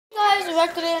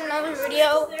back with another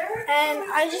video, and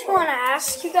I just want to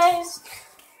ask you guys.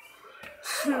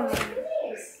 I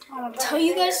want to tell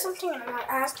you guys something, and I want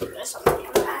to ask you guys something. I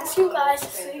want to ask you guys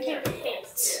if you can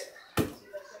hit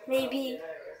maybe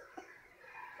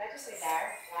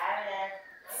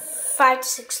 5 to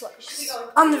 6 likes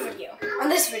on the video, on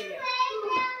this video.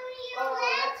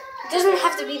 It doesn't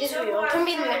have to be this video. It can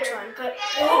be the next one, but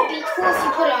it would be cool if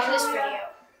you put it on this video.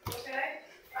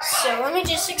 So let me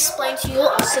just explain to you.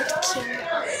 I'll set the camera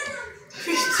up.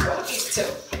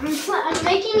 I'm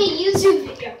making a YouTube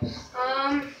video.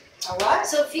 A what?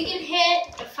 So if you can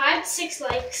hit the 5 to 6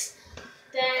 likes,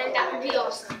 then that would be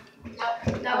awesome.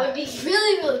 That would be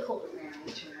really, really cool.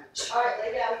 So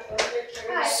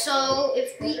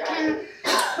if we can,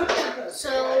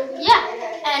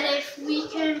 and if we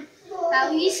can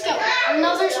at least get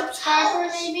another subscriber,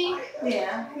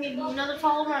 maybe another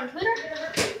follower on Twitter.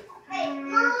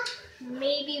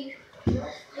 Maybe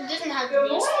it doesn't have to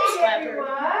be a subscriber.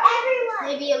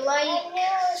 Maybe a like,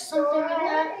 something like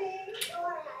that.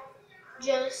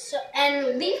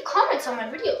 And leave comments on my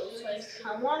videos. Like,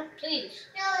 please.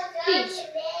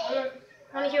 I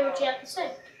want to hear what you have to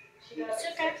say. It's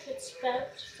okay, it's bad,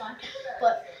 it's fine.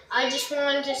 But I just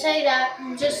wanted to say that,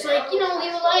 just like, leave a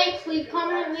like, leave a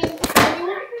comment, leave whatever you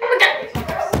want. Okay.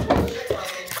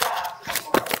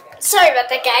 Sorry about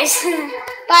that, guys.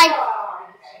 Bye.